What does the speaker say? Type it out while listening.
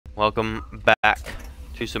Welcome back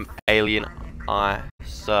to some Alien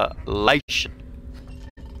Isolation.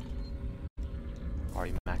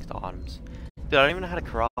 Already maxed items. Dude, I don't even know how to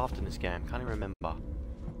craft in this game. Can't even remember.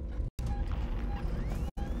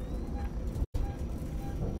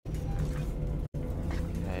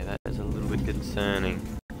 Okay, that is a little bit concerning.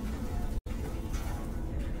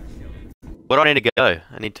 Where do I need to go?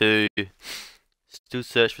 I need to still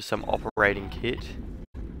search for some operating kit.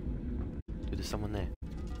 Dude, there's someone there.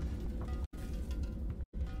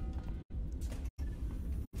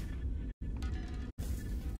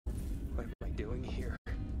 What am I doing here?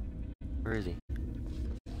 Where is he?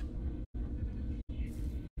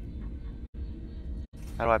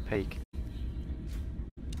 How do I peek?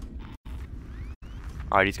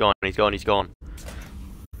 Alright, he's gone, he's gone, he's gone.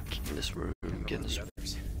 Get in this room, get in this room.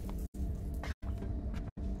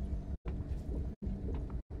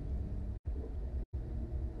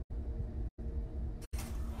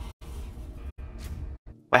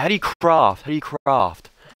 Wait, how do you craft? How do you craft?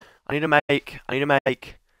 I need to make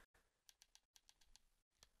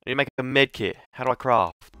a med kit. How do I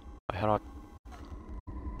craft? Wait, how do I...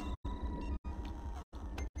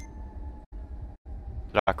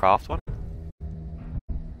 Did I craft one?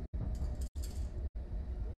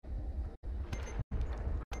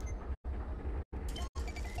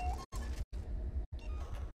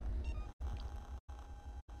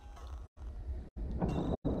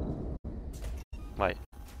 Wait.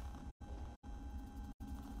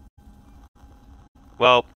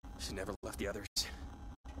 Well... She never left the others.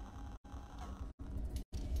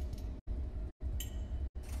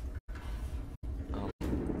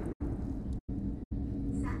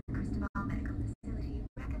 San Cristobal Medical Facility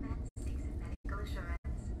recommends season medical assurance.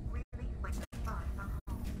 Relief when you're far from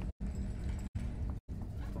home.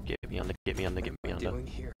 Get me under, get me under, get me under. What am I doing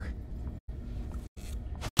here?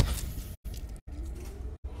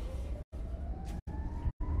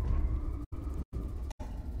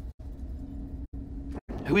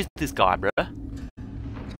 Who is this guy, bruh?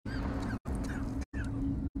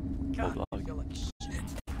 God, I feel like shit.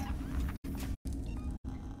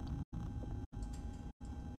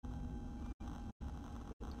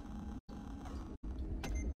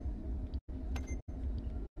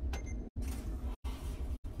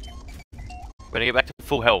 We're gonna get back to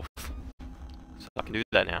full health. So I can do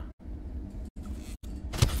that now.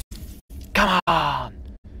 Come on!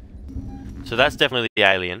 So that's definitely the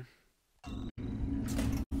alien.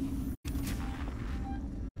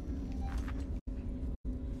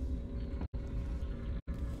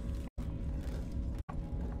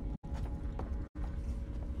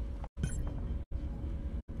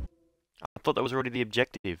 I thought that was already the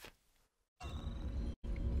objective.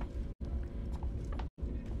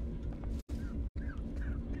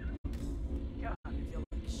 God, I feel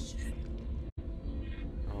like shit.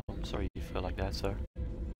 Oh, I'm sorry you feel like that, sir.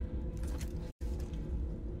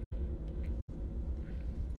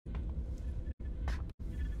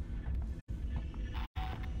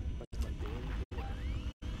 What am I doing here?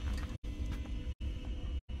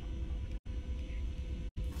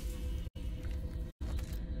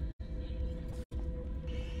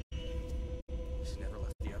 She never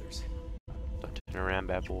left the others. Don't turn around,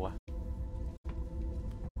 bad boy.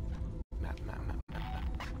 Map, map, map, map,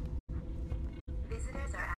 map.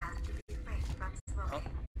 Visitors are asked to refrain from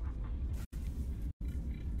smoking.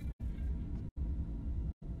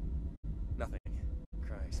 Nothing.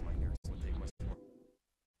 Christ, my nerves would take much more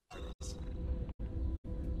for this.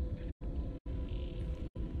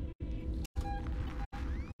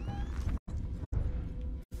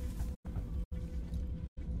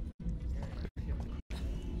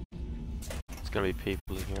 There's gonna be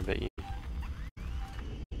people in here, I bet you.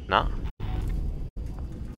 Nah.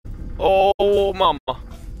 Oh, mama.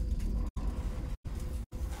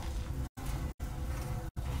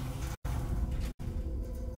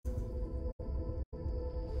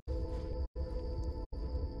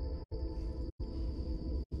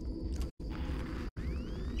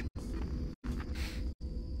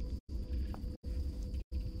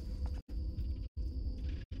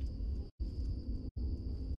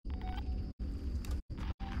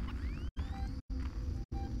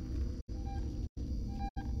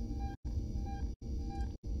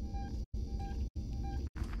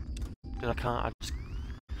 Dude, I can't,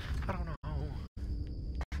 I don't know.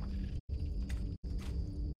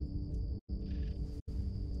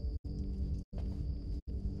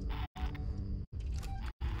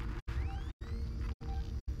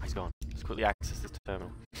 He's gone. Let's quickly access this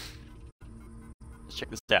terminal. Let's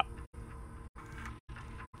check this out.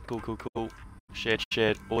 Cool, cool, cool. Shared,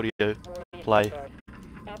 audio, play.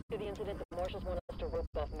 After the incident, the marshals want us to rope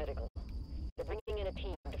off medical. They're bringing in a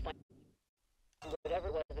team to find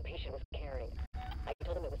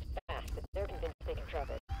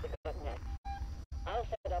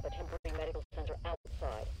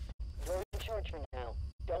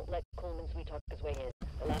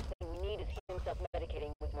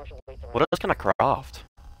What else can I craft?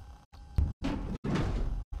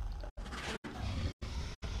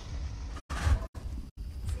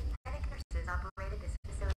 Synthetic nurses operated this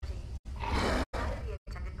facility. If you would be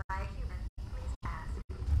attended by a human, please ask.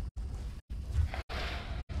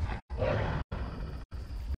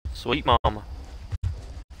 Sweet mama.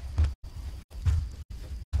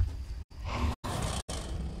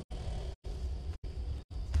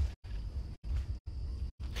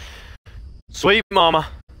 Sweet mama.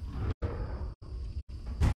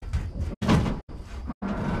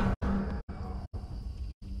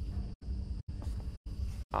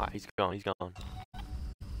 Alright, he's gone, he's gone.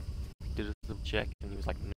 Did a little check and he was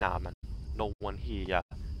like, nah man, no one here.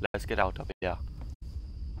 Let's get out of here.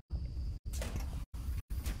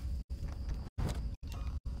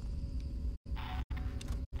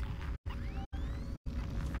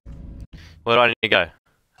 Where do I need to go?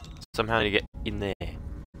 Somehow I need to get in there.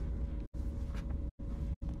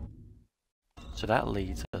 So that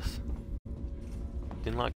leads us.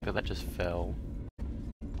 Didn't like how that just fell.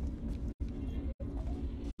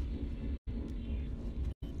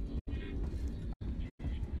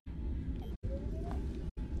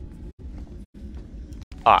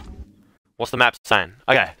 Ah, what's the map saying?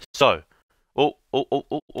 Okay, so. Oh.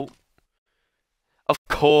 Of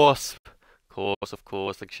course,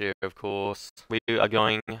 like share, of course. We are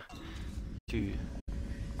going to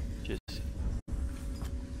just.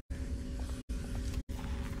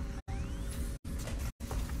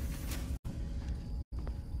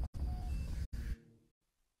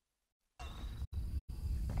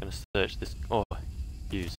 Gonna search this. Oh,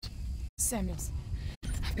 use. Samuels,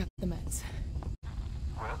 I've got the meds.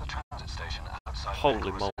 We're at the transit station outside.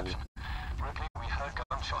 Holy moly. Ripley, we heard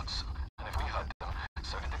gunshots, and if we heard them,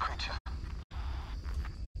 so did the creature.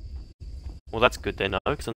 Well, that's good then, no,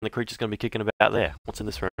 because then the creature's gonna be kicking about there. What's in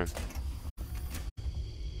this room?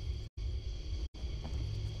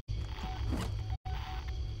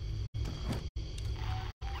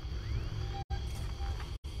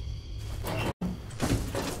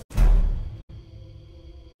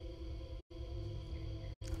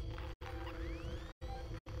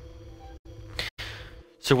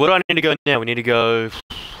 So where do I need to go now? We need to go.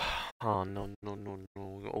 Oh no,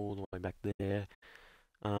 all the way back there.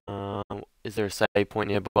 Is there a save point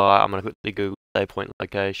nearby? I'm gonna quickly Google save point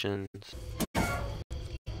locations.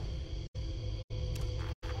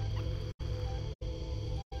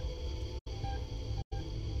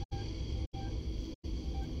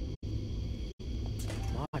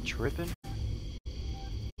 Am I tripping?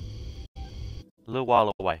 A little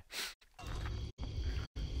while away.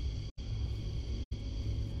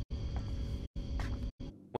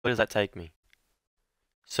 Where does that take me?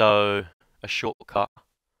 So, a shortcut.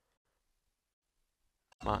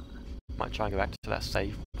 Might try and go back to that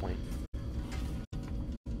save point.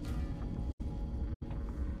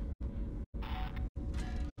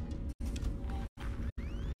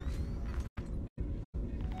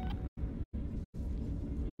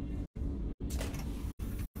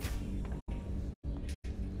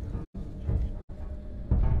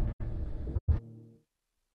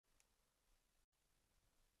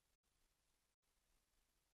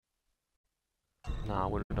 Nah, I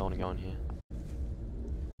wouldn't want to go in here.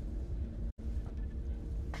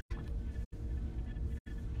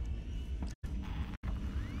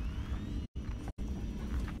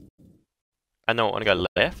 I don't want to go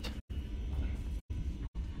left.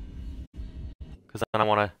 Because then I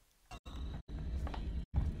want to...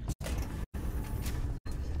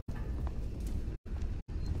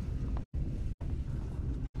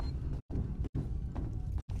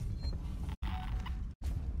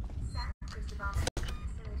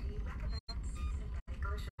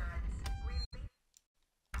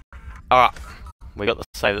 Alright, we got the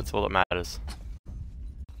save, that's all that matters.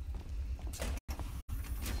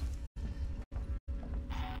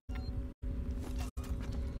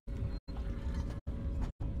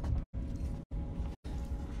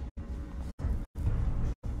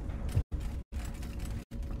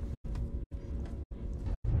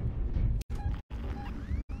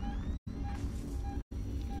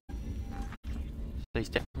 So he's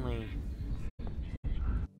definitely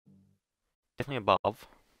above.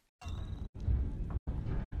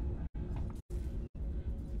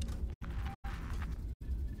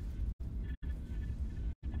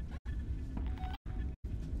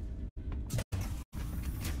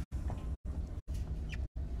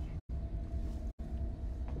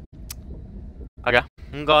 Okay,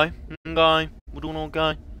 we're doing okay.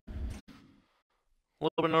 A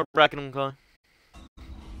little bit nerve-wracking, okay.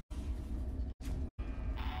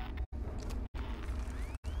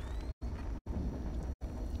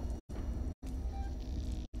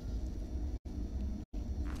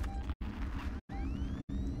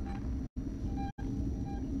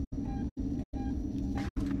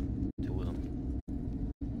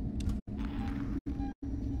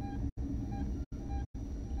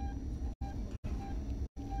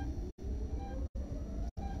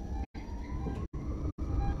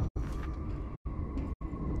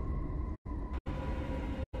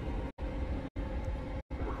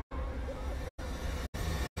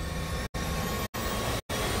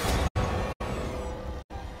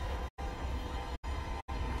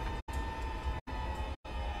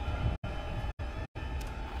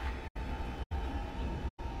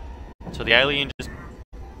 So the alien just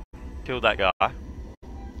killed that guy.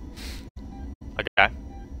 Okay.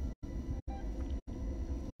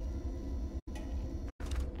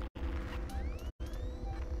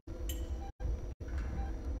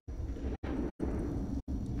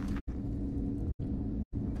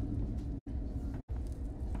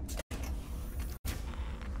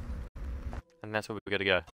 And that's where we gotta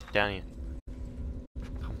go. Down here.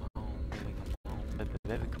 Come on, baby, come on, baby,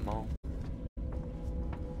 baby, come on.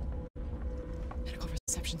 Medical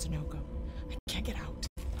reception's a no-go. I can't get out.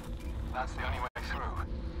 That's the only way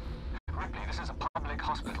through. Ripley, this is a public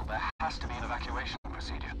hospital. There has to be an evacuation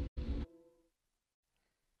procedure.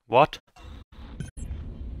 What?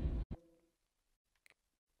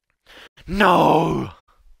 No!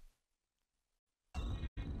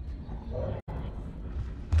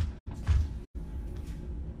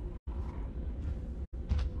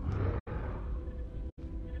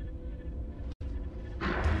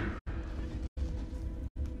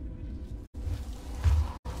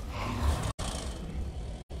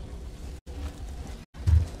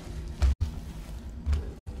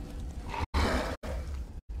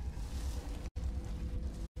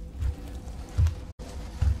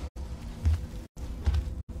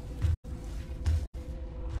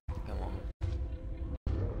 Come on.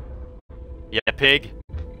 Yeah, pig.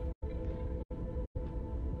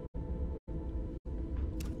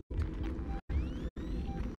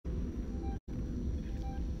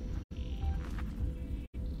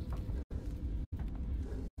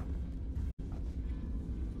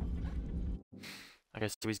 Okay,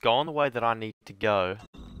 so he's gone the way that I need to go.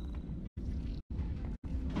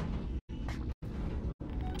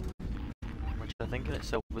 Which I think in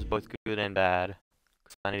itself was both good and bad.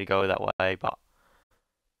 Because I need to go that way, but...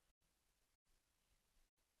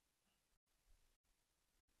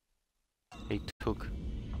 he took...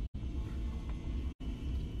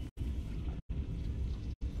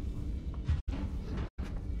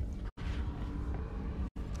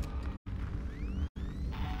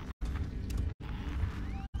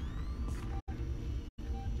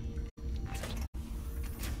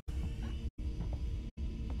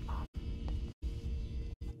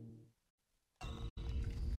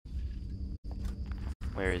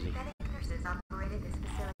 Where is he? Synthetic nurses operated this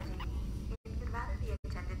facility. If you'd rather be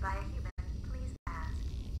attended by a human, please ask.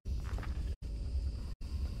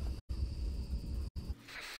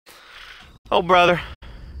 Oh, brother.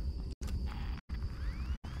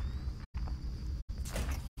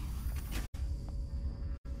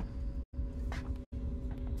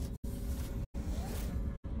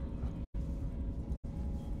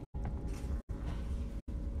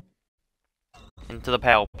 Into the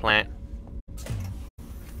power plant.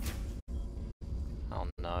 Oh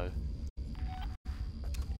no.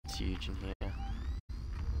 It's huge in here.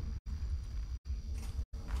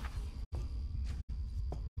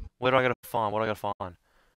 Where do I gotta find? What do I gotta find?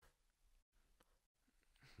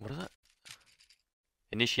 What is it?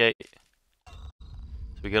 Initiate. So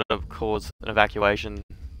we gotta cause an evacuation.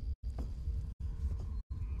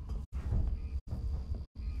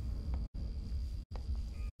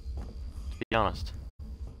 To be honest,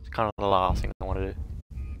 it's kind of the last thing I want to do.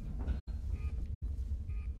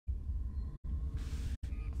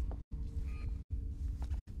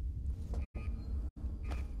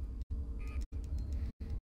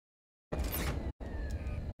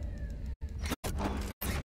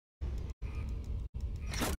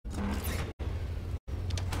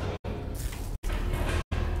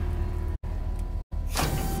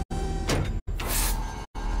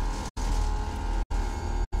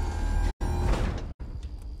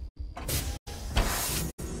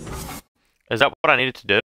 Is that what I needed to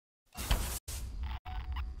do?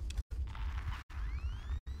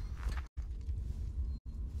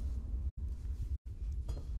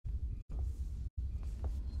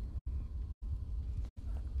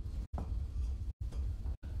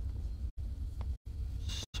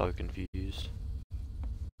 So confused.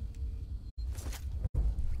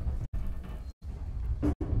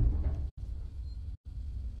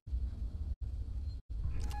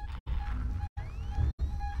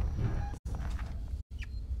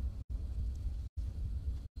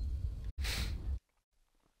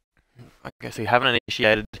 Okay, so you haven't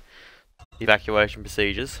initiated evacuation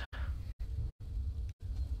procedures.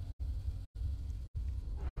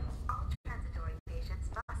 All transitory patients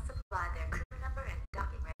must supply their crew number and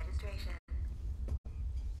docking registration.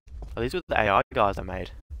 Oh, these were the AI guys I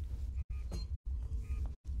made.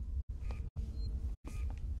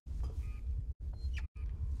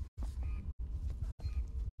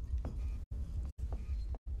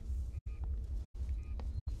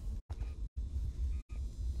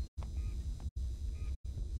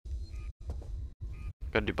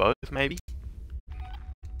 Gotta do both, maybe?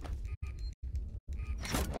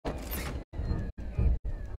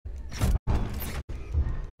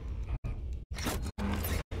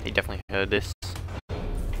 He definitely heard this.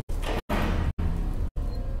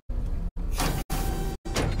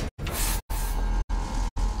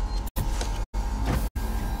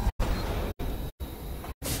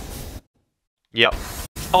 Yep.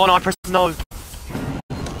 Oh no, I pressed no!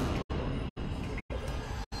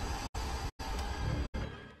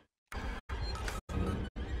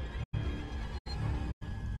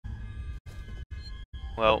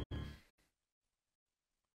 Well.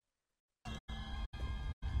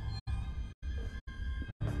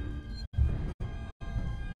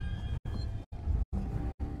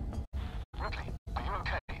 Ripley, are you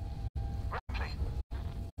okay? Ripley?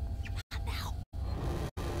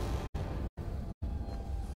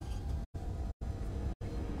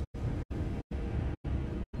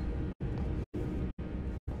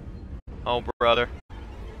 Oh, brother.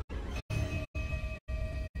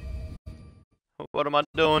 What am I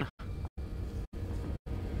doing?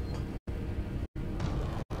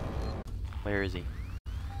 Where is he?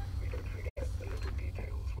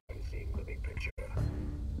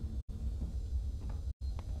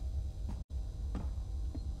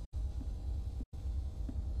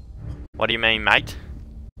 What do you mean, mate?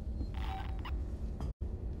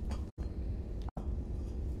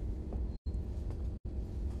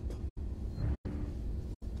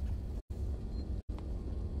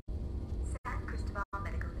 San Cristobal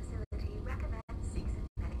Medical Facility recommends seeking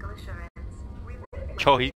medical assurance.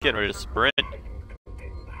 Oh, he's getting ready to sprint.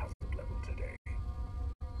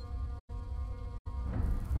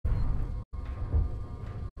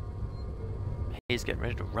 He's getting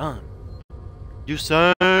ready to run. You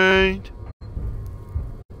saint!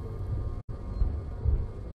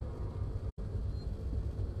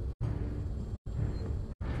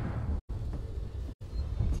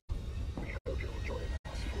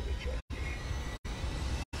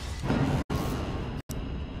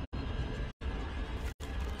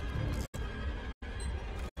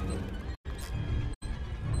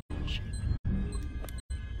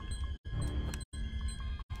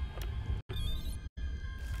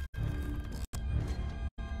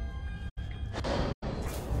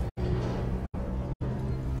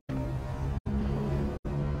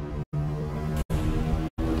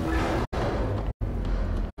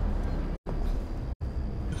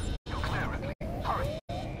 You're clear, Ripley. Hurry.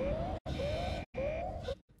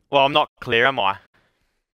 Well, I'm not clear, am I?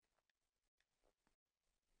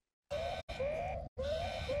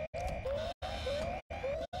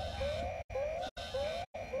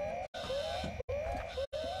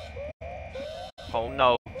 Oh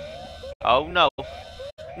no. Oh no.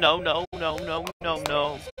 No, no, no, no, no,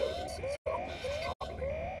 no.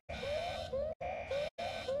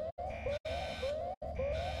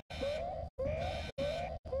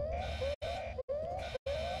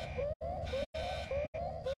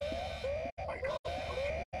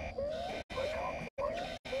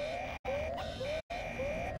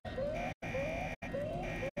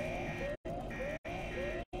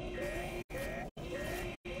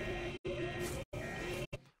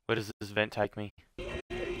 Where does this vent take me?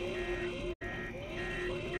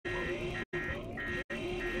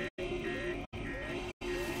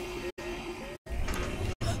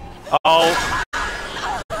 Oh!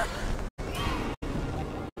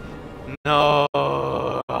 No!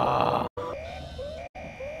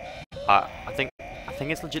 I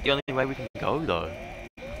think it's legit the only way we can go though.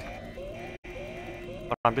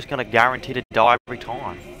 But I'm just gonna guarantee to die every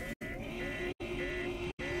time.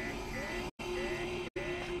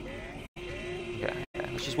 Okay,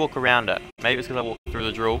 let's just walk around it. Maybe it's because I walked through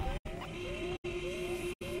the drill.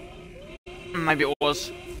 Maybe it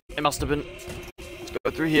was. It must have been. Let's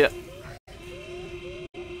go through here.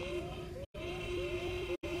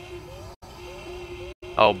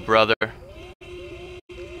 Oh, brother.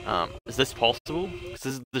 Is this possible? Because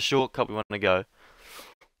this is the shortcut we want to go.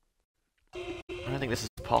 I don't think this is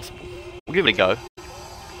possible. We'll give it a go.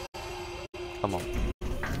 Come on.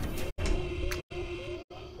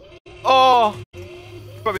 Oh!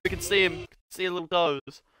 Probably we can see him. See a little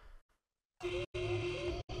toes.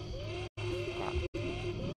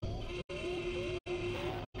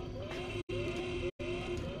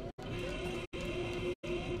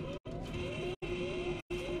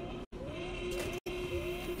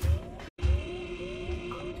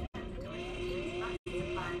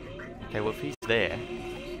 Okay, well if he's there,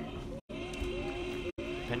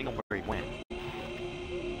 depending on where he went.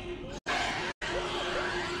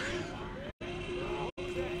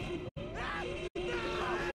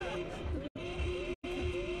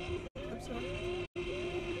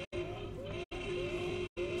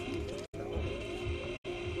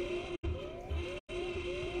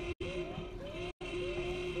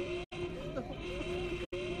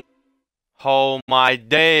 Oh my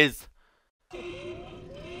days!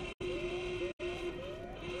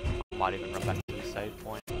 Might even run back to the save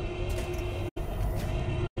point.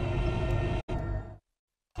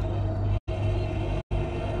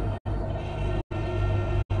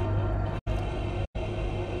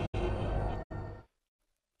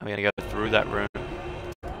 I'm gonna go through that room.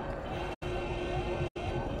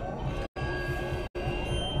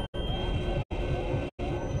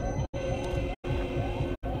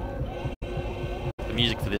 The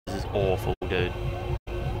music for this is awful, dude.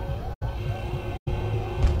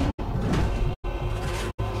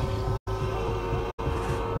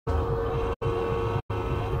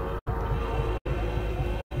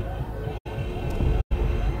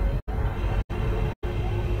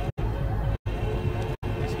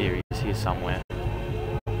 He's here somewhere.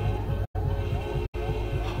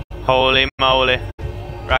 Holy moly.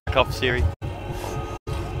 Rack off, Siri.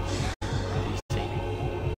 He's seen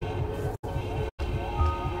me.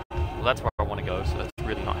 Well, that's where I want to go, so that's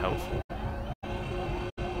really not helpful.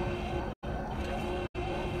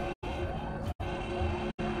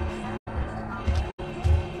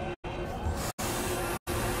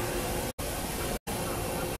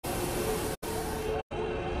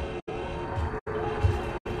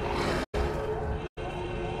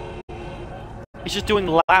 He's just doing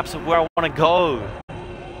laps of where I want to go.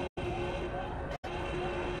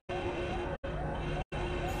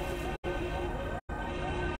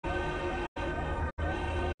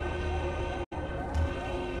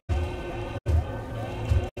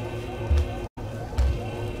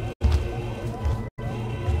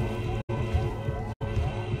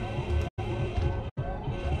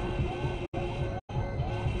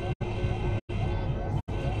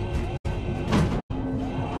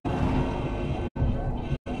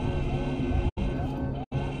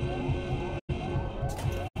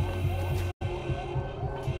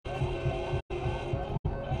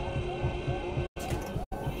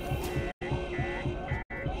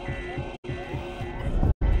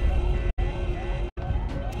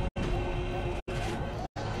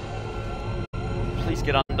 Please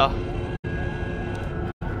get under.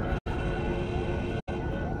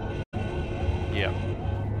 Yeah.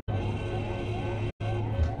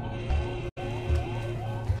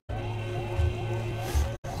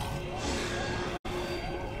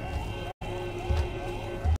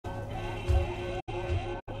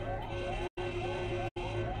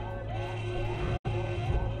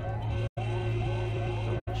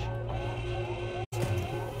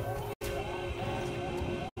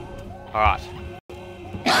 Alright.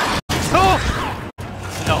 Oh!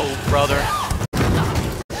 No, brother.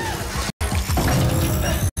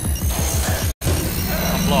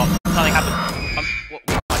 I'm blocked. Something happened.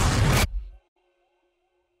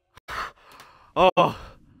 Oh.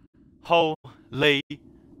 Holy.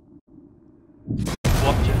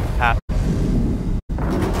 What just happened?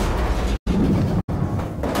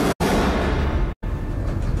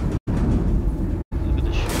 Look at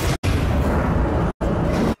this shit.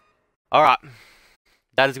 Alright.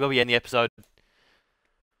 That is where we end the episode.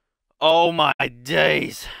 Oh my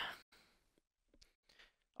days.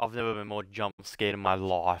 I've never been more jump scared in my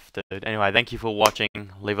life, dude. Anyway, thank you for watching.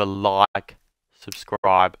 Leave a like,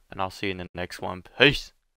 subscribe, and I'll see you in the next one. Peace.